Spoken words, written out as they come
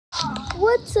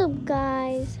What's up,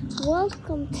 guys?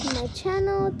 Welcome to my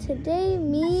channel. Today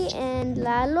me and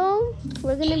Lalo,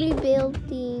 we're gonna be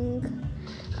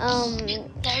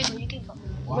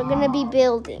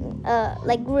building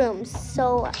like rooms.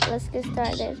 So let's get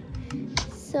started.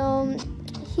 So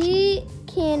he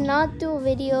cannot do a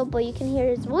video, but you can hear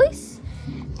his voice,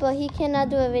 but he cannot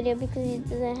do a video because he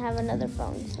doesn't have another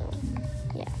phone. So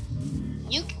yeah,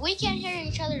 we can't hear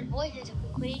each other's voices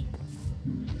quickly.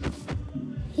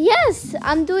 yes,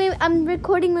 I'm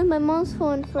recording with my mom's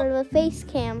phone for the face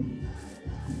cam.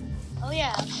 Oh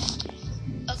yeah.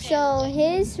 Okay. So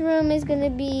his room is gonna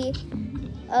be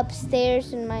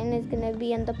upstairs and mine is gonna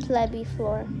be on the plebby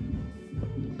floor.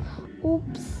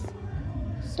 Oops.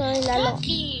 Sorry, Lalo.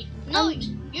 Lucky. No,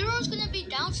 your room's gonna be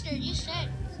downstairs, you said.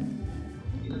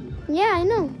 Yeah, I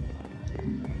know.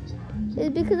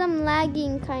 It's because I'm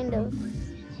lagging kind of.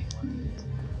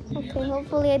 Okay,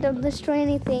 hopefully I don't destroy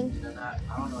anything.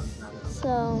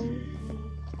 So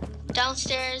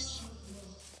Downstairs.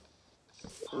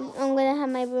 I'm gonna have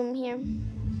my room here.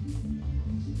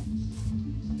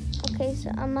 Okay, so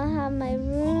I'm gonna have my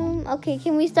room. Okay,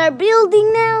 can we start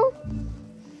building now?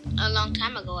 A long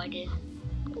time ago I did.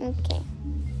 Okay.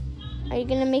 Are you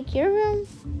gonna make your room?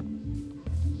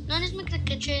 No, just make the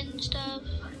kitchen and stuff.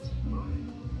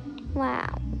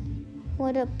 Wow.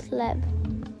 What a pleb.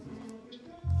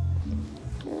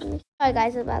 Sorry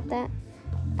guys about that.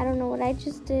 I don't know what I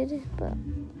just did, but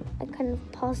I kind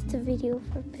of paused the video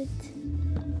for a bit.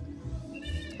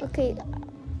 Okay.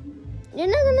 You're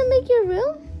not gonna make your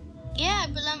room? Yeah,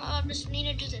 but I just need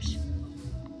to do this.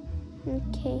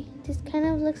 Okay. This kind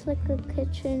of looks like a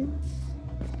kitchen.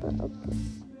 But okay.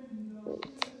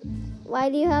 Wait. Why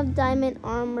do you have diamond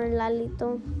armor,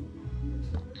 Lalito?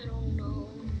 I don't know.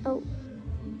 Oh.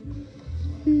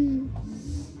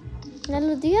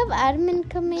 Lalo, do you have admin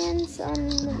commands on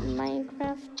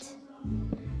Minecraft?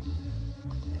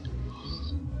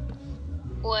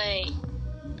 Wait.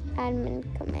 Admin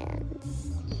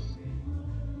commands.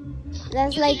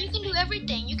 That's You like... can do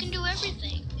everything. You can do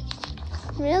everything.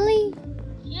 Really?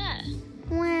 Yeah.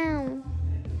 Wow.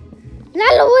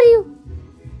 Lalo, what are you...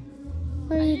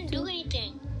 What are I you didn't do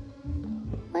anything.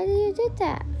 Why did you do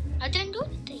that? I didn't do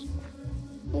anything.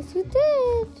 Yes, you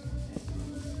did.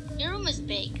 Your room is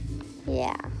big.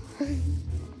 Yeah.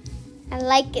 I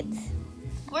like it.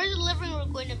 Where's the living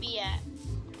room going to be at?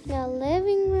 The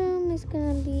living room is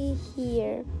gonna be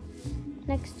here,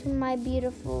 next to my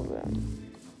beautiful room.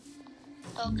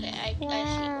 Okay, I see.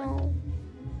 Wow.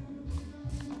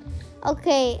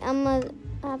 Okay, I'm gonna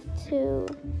have to.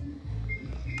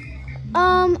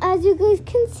 As you guys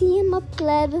can see, I'm a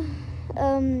pleb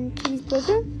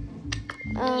cheeseburger.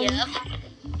 Yep.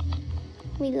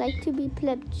 We like to be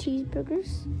pleb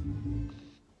cheeseburgers.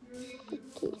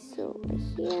 Okay, so right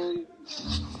here.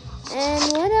 And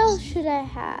what else should I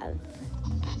have?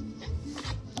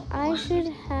 I should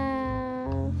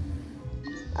have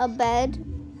a bed.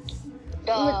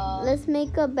 Let's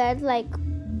make a bed like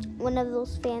one of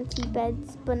those fancy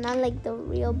beds, but not like the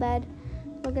real bed.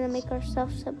 We're gonna make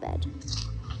ourselves a bed.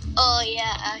 Oh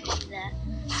yeah, I see that.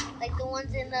 Like the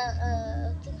ones in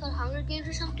the what's it called, Hunger Games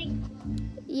or something?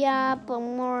 Yeah, but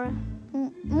more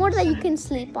that you can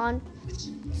sleep on.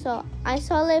 So I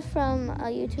saw it from a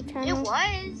YouTube channel. It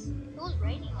was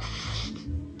raining.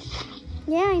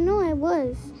 Yeah, I know I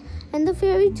was. And the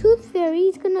tooth fairy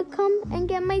is gonna come and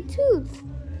get my tooth.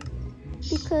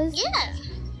 Because yeah.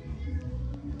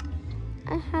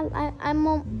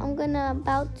 I'm gonna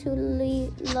about to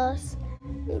lose.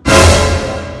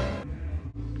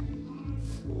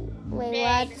 Wait,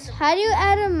 Dang. what? How do you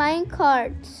add a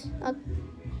minecart?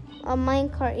 A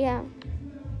minecart, yeah.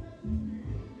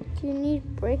 Do you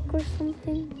need brick or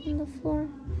something on the floor?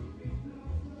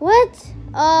 What?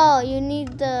 Oh, you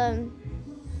need the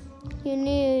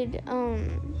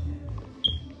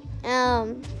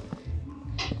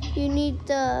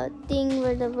thing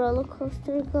where the roller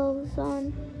coaster goes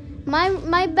on.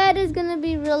 My bed is gonna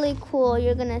be really cool.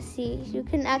 You're gonna see. You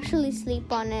can actually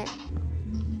sleep on it.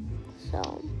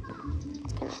 So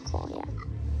it's kind of cool,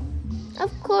 yeah.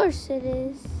 Of course it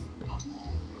is.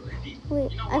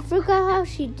 Wait, I forgot how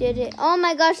she did it. Oh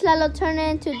my gosh, Lalo, turn it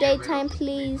into daytime,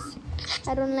 please.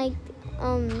 I don't like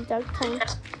dark time.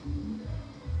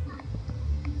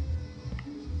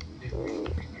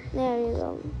 There you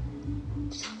go.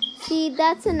 See,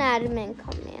 that's an admin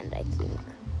command, I think.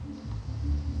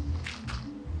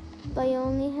 But you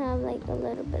only have like a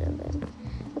little bit of it.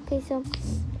 Okay, so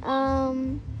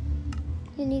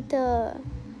you need the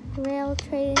rail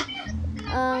tray.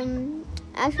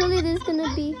 Actually, this is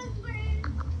gonna be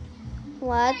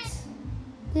what?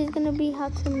 This is gonna be how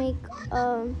to make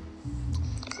Oh,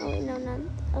 wait, no. on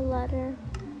a ladder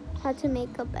how to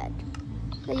make a bed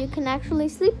that you can actually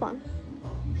sleep on.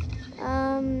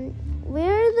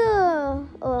 Where are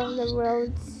the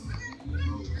roads?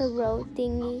 The road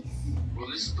thingies. Well,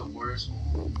 this is the worst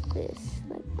Like this.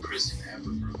 prison ever,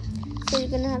 bro. So you're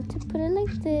gonna have to put it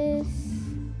like this.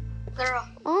 Girl.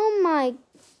 Oh my.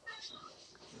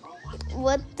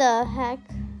 What the heck?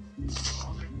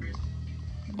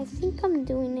 I think I'm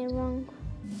doing it wrong.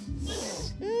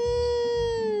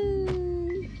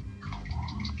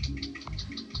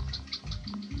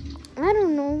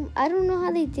 I don't know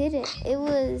how they did it. It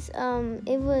was,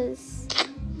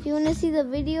 if you want to see the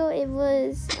video, it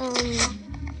was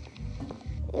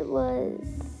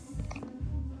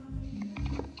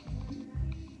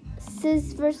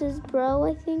sis versus bro,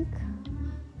 I think.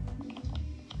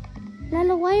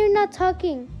 Lalo, why are you not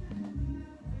talking?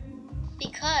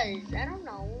 Because, I don't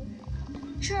know.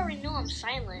 You already know I'm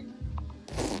silent.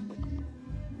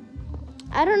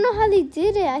 I don't know how they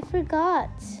did it. I forgot.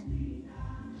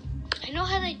 I know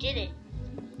how they did it.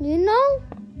 You know?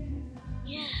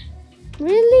 Yeah.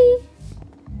 Really?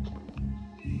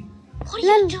 What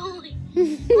are you doing?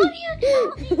 What are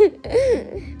you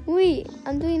doing? Wait,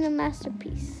 I'm doing a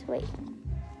masterpiece. Wait.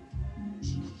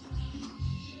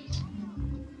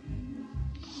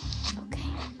 Okay.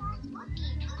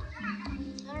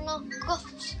 I don't know. Go.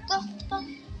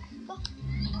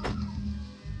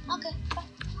 Okay, bye.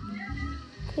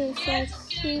 Okay, so I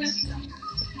think just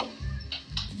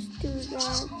do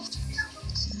that.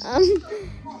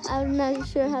 I'm not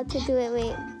sure how to do it.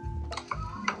 Wait.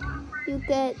 You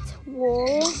get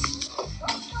wool.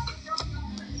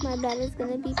 My bed is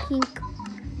gonna be pink.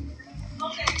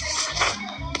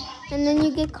 And then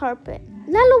you get carpet.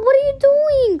 Lalo, what are you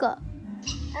doing?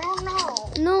 I don't know.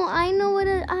 No, I know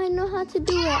I know how to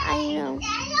do it. I know.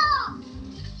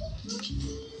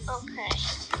 Okay.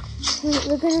 Wait,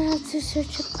 we're gonna have to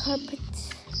search a carpet.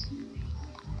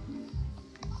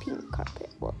 Pink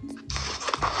carpet. What?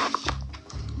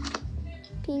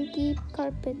 Pinky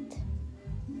carpet.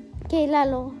 Okay,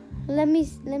 Lalo. Let me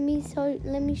show you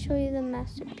the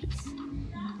masterpiece.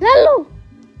 Lalo,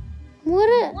 what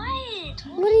are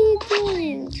you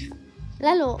doing?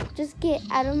 Lalo, just get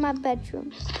out of my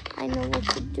bedroom. I know what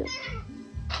to do.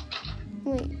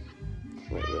 Wait.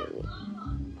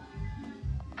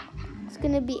 It's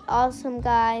gonna be awesome,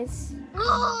 guys.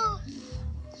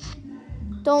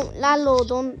 Lalo,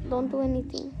 don't do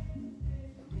anything.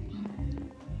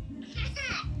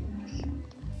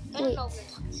 Wait.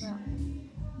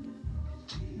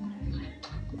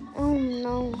 Oh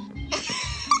no.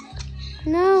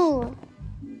 No!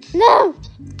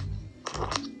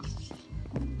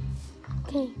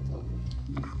 Okay.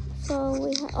 So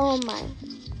we oh my.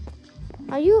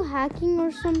 Are you hacking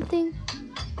or something?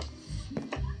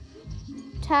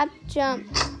 Tap jump.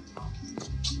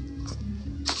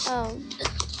 Oh.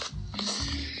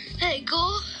 Hey,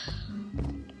 go.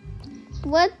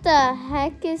 What the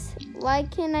heck is... Why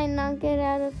can I not get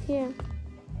out of here?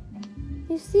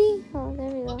 You see? Oh, there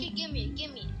we go. Okay, give me.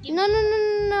 No.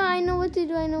 I know what to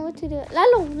do.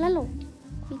 Lalo.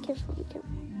 Be careful.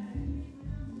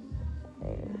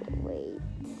 Wait.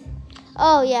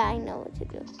 Oh, yeah, I know what to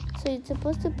do. So you're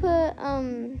supposed to put,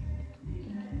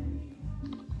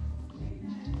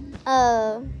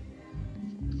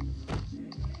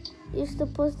 you're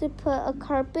supposed to put a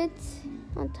carpet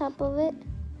on top of it.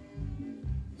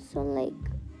 So like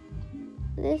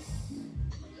this.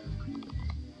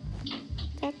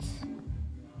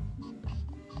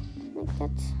 Like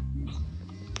that.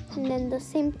 And then the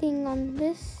same thing on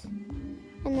this.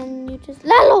 And then you just...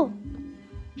 Lalo!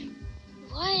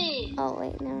 What? Oh,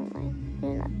 wait, never mind.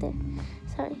 You're not there.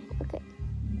 Sorry. Okay.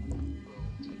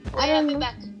 Wait, I'll be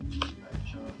back.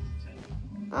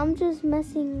 I'm just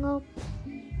messing up.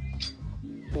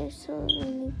 Here, so we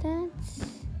need that.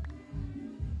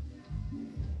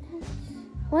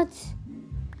 What?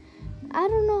 I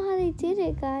don't know how they did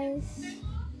it, guys.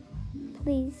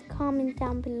 Please comment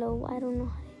down below. I don't know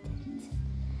how they did it.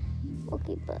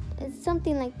 Okay, but it's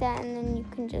something like that, and then you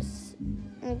can just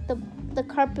the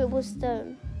carpet was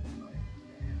the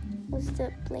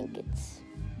blankets.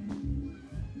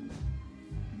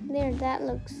 There, that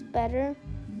looks better.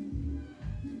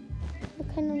 It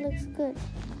kind of looks good.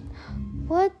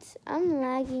 What? I'm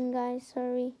lagging, guys.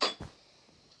 Sorry.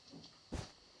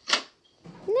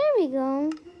 There we go.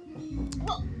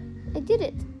 I did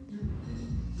it.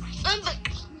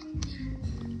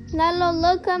 Lalo,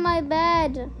 look at my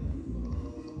bed.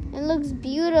 It looks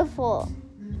beautiful.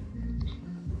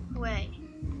 Wait.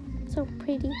 So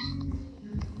pretty.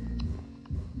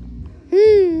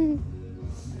 I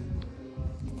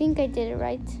think I did it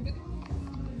right.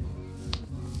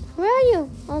 Where are too.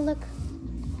 Oh, look.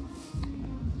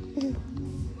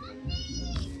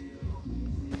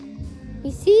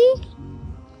 You see?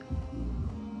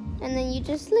 And then you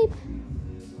just sleep.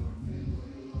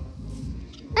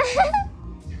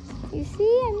 You see,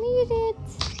 I made it.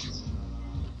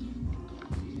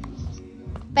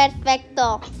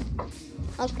 Perfecto.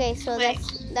 Okay, so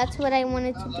that's what I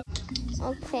wanted to do.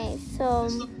 Okay, so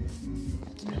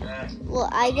well,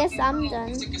 I guess I'm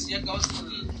done.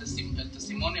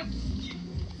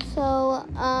 So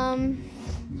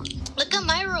Look at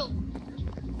my room.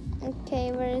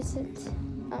 okay, where is it?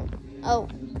 Oh,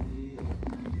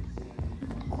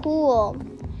 cool.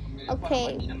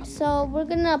 Okay, so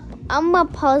I'm gonna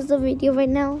pause the video right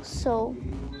now. So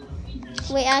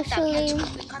wait, actually, We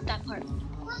cut that part.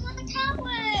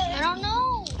 I don't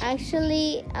know.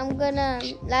 actually, I'm gonna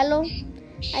Lalo.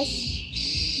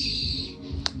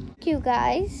 Thank you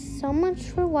guys so much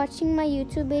for watching my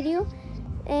YouTube video,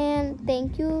 and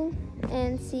thank you,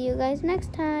 and see you guys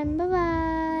next time. Bye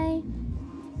bye.